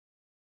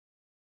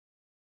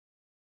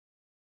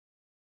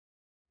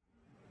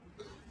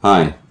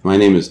Hi, my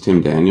name is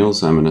Tim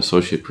Daniels. I'm an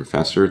associate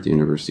professor at the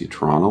University of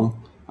Toronto.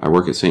 I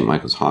work at St.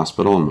 Michael's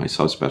Hospital and my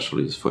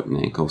subspecialty is foot and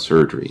ankle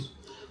surgery.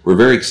 We're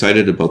very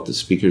excited about the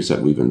speakers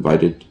that we've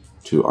invited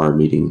to our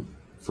meeting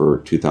for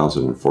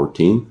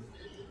 2014.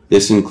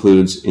 This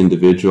includes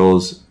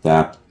individuals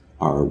that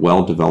are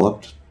well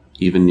developed,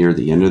 even near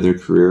the end of their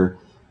career,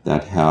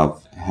 that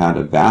have had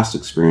a vast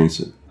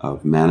experience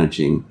of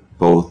managing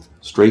both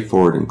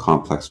straightforward and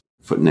complex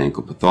foot and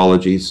ankle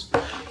pathologies.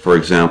 For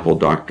example,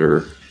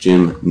 Dr.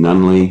 Jim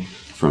Nunley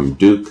from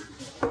Duke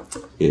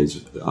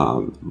is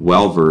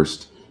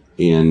well-versed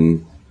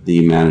in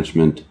the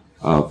management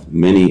of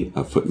many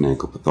foot and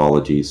ankle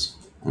pathologies,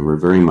 and we're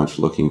very much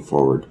looking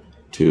forward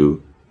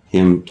to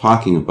him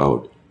talking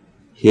about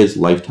his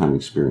lifetime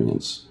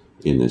experience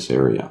in this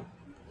area.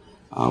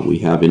 We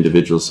have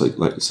individuals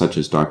such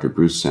as Dr.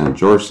 Bruce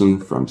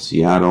Sanjorson from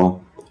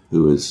Seattle,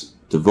 who has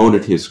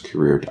devoted his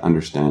career to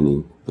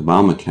understanding the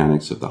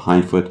biomechanics of the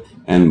hindfoot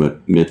and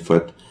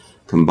midfoot,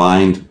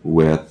 combined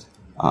with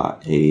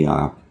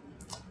a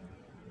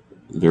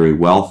very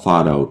well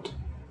thought out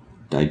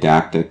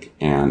didactic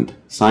and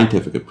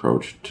scientific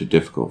approach to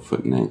difficult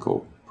foot and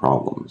ankle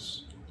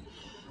problems.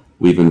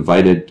 We've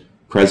invited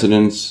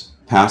presidents,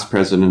 past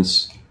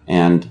presidents,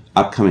 and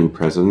upcoming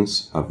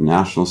presidents of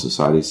national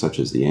societies such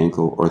as the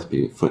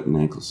Orthopedic Foot and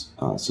Ankle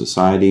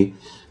Society.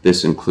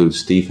 This includes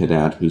Steve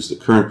Haddad, who's the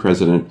current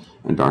president,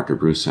 and Dr.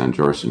 Bruce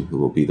Sanjorson, who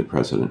will be the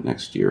president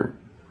next year.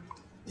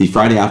 The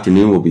Friday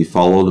afternoon will be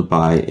followed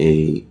by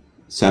a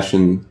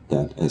session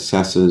that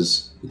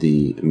assesses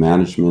the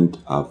management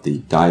of the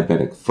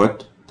diabetic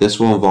foot. This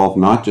will involve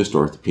not just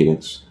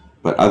orthopedics,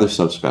 but other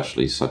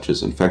subspecialties such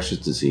as infectious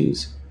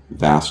disease,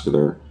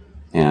 vascular,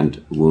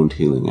 and wound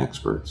healing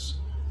experts.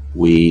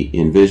 We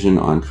envision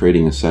on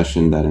creating a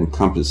session that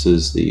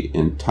encompasses the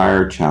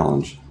entire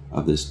challenge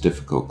of this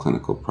difficult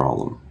clinical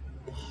problem.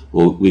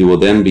 We will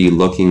then be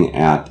looking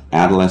at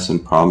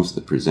adolescent problems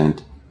that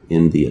present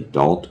in the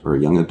adult or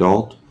young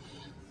adult,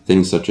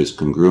 things such as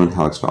congruent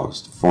hallux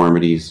valgus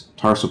deformities,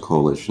 tarsal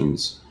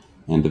coalitions,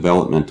 and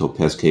developmental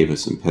pes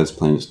cavus and pes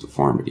planus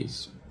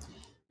deformities.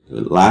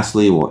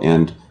 Lastly, we'll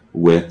end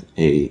with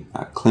a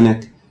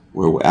clinic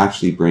where we'll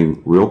actually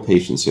bring real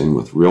patients in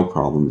with real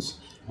problems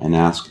and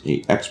ask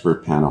an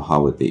expert panel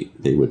how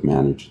they would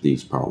manage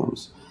these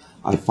problems.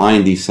 I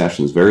find these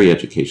sessions very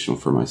educational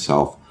for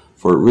myself,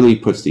 for it really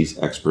puts these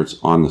experts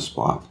on the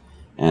spot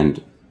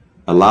and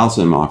allows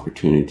them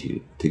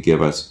opportunity to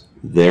give us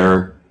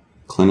their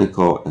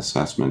clinical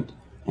assessment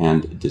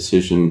and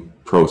decision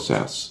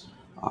process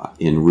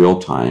in real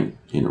time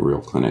in a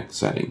real clinic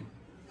setting.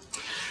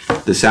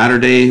 The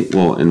Saturday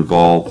will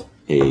involve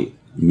a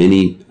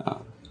mini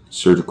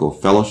surgical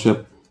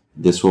fellowship.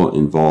 This will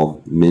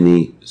involve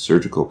many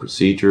surgical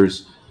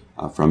procedures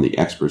from the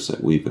experts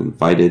that we've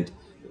invited.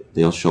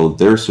 They'll show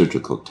their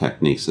surgical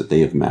techniques that they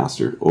have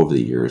mastered over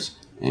the years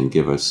and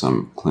give us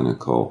some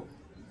clinical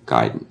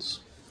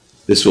guidance.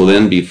 This will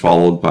then be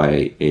followed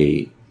by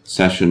a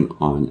session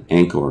on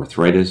ankle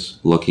arthritis,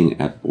 looking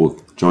at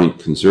both joint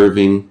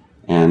conserving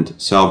and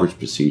salvage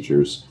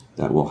procedures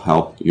that will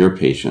help your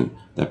patient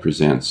that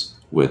presents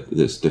with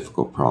this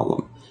difficult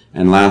problem.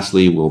 And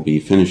lastly, we'll be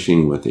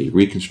finishing with a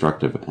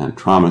reconstructive and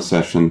trauma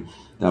session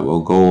that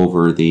will go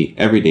over the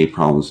everyday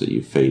problems that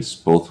you face,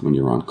 both when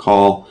you're on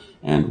call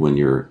and when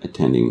you're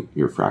attending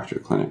your fracture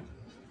clinic.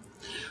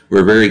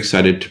 We're very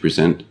excited to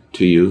present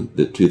to you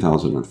the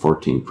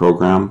 2014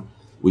 program.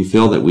 We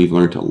feel that we've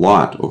learned a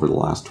lot over the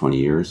last 20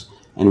 years,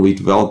 and we've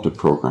developed a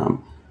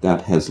program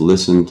that has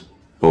listened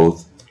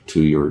both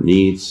to your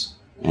needs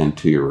and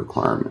to your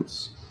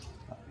requirements.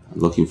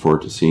 I'm looking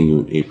forward to seeing you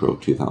in April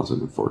of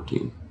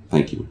 2014.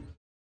 Thank you.